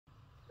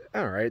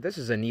Alright, this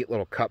is a neat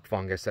little cup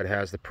fungus that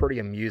has the pretty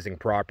amusing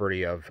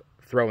property of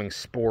throwing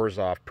spores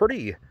off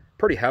pretty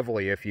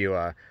heavily if you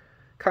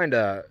kind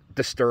of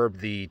disturb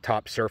the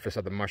top surface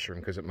of the mushroom,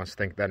 because it must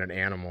think that an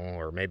animal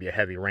or maybe a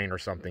heavy rain or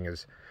something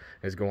is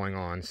going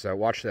on. So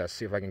watch this,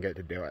 see if I can get it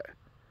to do it.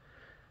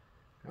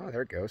 Oh,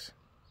 there it goes.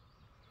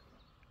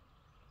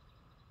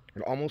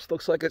 It almost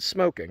looks like it's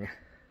smoking,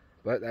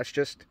 but that's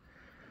just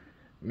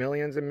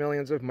millions and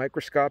millions of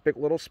microscopic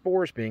little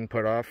spores being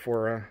put off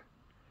for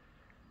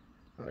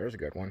oh, there's a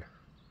good one.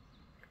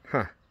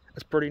 Huh,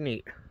 that's pretty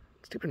neat.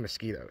 Stupid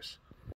mosquitoes.